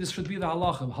 Really, this should be the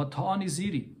halacha. Hatani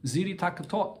ziri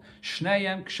takatot,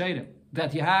 shneyem ksherim.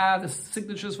 That you have the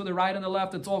signatures for the right and the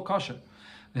left. It's all kosher.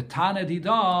 The Tana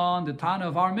Didan, the Tana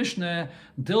of our Mishnah,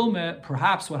 Dilme,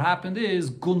 perhaps what happened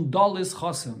is Gundalis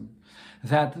Chosim.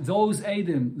 That those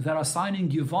Eidim that are signing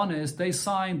Yuvanis, they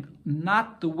signed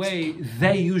not the way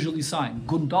they usually sign.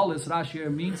 Gundalis, Rashi here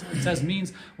means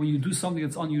when you do something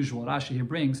that's unusual. Rashi here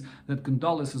brings that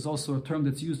Gundalis is also a term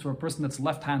that's used for a person that's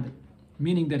left-handed,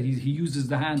 meaning that he uses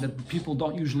the hand that people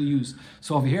don't usually use.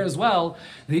 So over here as well,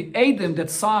 the Eidim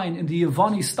that sign in the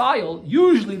Yevani style,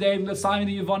 usually the Eidim that sign in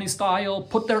the Yevani style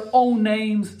put their own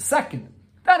names second.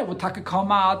 Then it would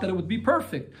come out that it would be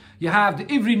perfect. You have the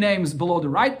Ivri names below the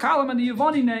right column, and the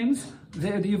Yevani names, the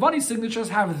Yevani signatures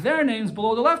have their names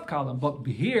below the left column. But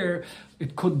here,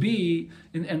 it could be,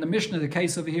 in the Mishnah, the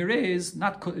case over here is,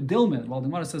 not Dilma. Well, the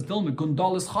Gemara says Dilma,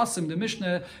 Gundalis Chasim, the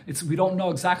Mishnah, we don't know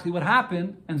exactly what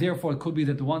happened, and therefore it could be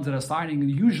that the ones that are signing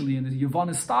usually in the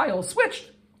Yevani style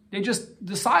switched. They just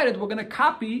decided we're going to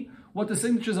copy what the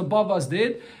signatures above us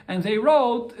did, and they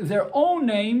wrote their own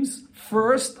names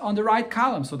first on the right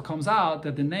column. So it comes out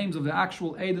that the names of the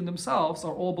actual Eidim themselves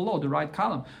are all below the right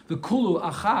column. The Kulu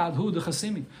Achad Hu the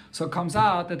Chasimi. So it comes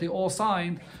out that they all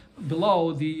signed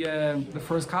below the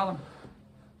first column.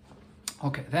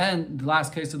 Okay, then the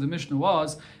last case of the Mishnah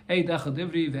was Eid Echad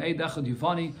Ivri ve'Eid Echad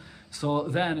Yevani. So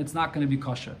then it's not going to be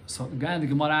kosher. So again, the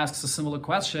Gemara asks a similar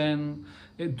question.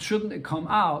 Shouldn't it come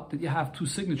out that you have two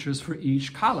signatures for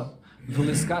each column?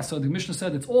 So the Mishnah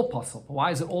said it's all possible.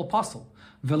 Why is it all possible?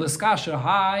 It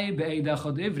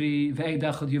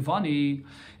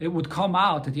would come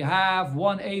out that you have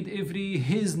one Eid Ivri,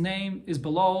 his name is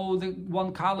below the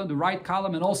one column, the right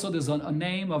column, and also there's a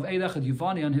name of Eid Echad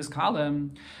Yevani on his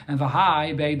column, and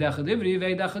V'hai Be'eid Echad Ivri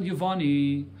Ve'eid Echad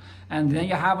Yevani. And then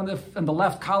you have on the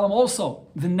left column also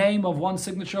the name of one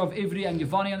signature of Ivri and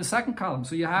Yevani on the second column.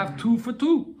 So you have 2 for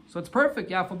 2. So it's perfect.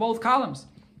 You have for both columns.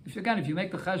 If you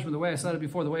make the cheshbon the way I said it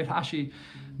before, the way Rashi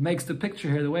makes the picture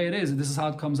here, the way it is, this is how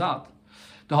it comes out.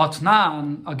 The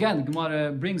Hotnan, again, the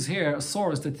Gemara brings here a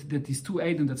source that these two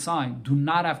Eidim that sign do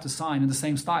not have to sign in the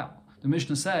same style. The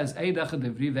Mishnah says, Eid Echad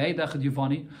Ivri, Ve'eid Echad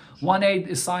Yevani. One Eid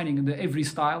is signing in the Ivri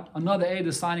style, another Eid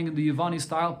is signing in the Yevani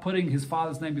style, putting his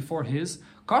father's name before his,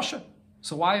 kosher.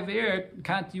 So why over here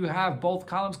can't you have both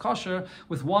columns kosher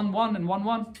with 1, 1 and 1,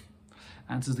 1?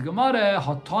 Answers the Gemara,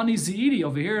 Hatani Ziri,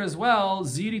 over here as well,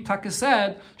 Ziri Taka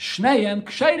said, Shneyem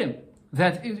Kshedim.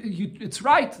 That it's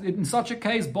right, in such a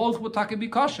case, both would Taka be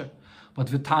kosher. But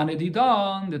V'tane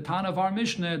Didan, the Tana of our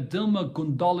Mishnah, Dilma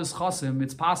Gundalis Chasim,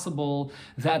 it's possible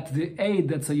that the Eid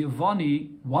that's a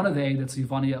Yevani, one of the Eid that's a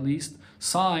Yevani at least,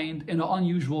 signed in an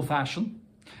unusual fashion.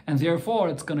 And therefore,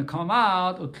 it's going to come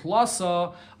out,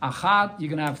 Utlasa, Achad, you're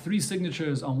going to have 3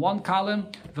 signatures on one column,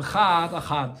 V'chad,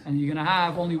 Achad, and you're going to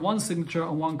have only one signature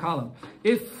on one column.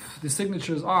 If the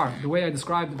signatures are, the way I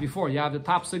described it before, you have the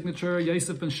top signature,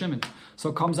 Yosef ben Shimon. So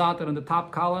it comes out that on the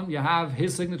top column, you have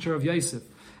his signature of Yosef.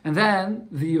 And then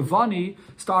the Yevani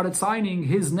started signing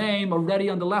his name already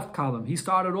on the left column. He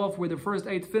started off where the first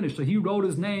 8 finished. So he wrote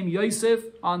his name, Yosef,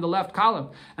 on the left column.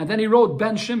 And then he wrote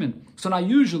Ben Shimon. So now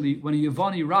usually when a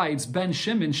Yevani writes Ben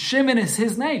Shimon, Shimon is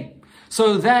his name.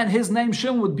 So then his name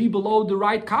Shimon would be below the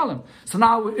right column. So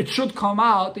now it should come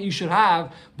out that you should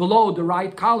have below the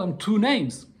right column 2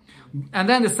 names. And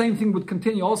then the same thing would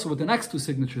continue also with the next 2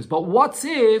 signatures. But what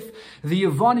if the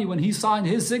Yevani, when he signed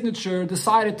his signature,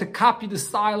 decided to copy the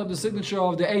style of the signature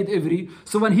of the Eid Ivri?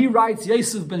 So when he writes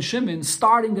Yosef ben Shimon,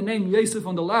 starting the name Yosef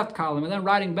on the left column, and then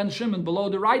writing Ben Shimon below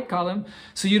the right column,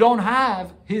 so you don't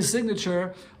have his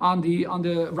signature on the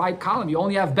right column. You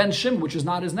only have Ben Shimon, which is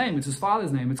not his name, it's his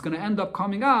father's name. It's going to end up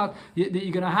coming out that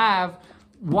you're going to have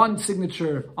 1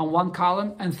 signature on one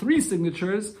column and 3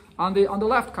 signatures on the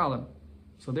left column.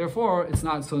 So therefore, it's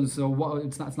not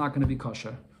going to be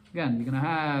kosher. Again, you're going to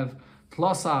have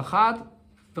tlasa achad,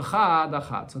 v'chad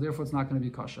achad. So therefore, it's not going to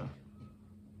be kosher.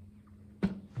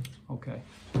 Okay.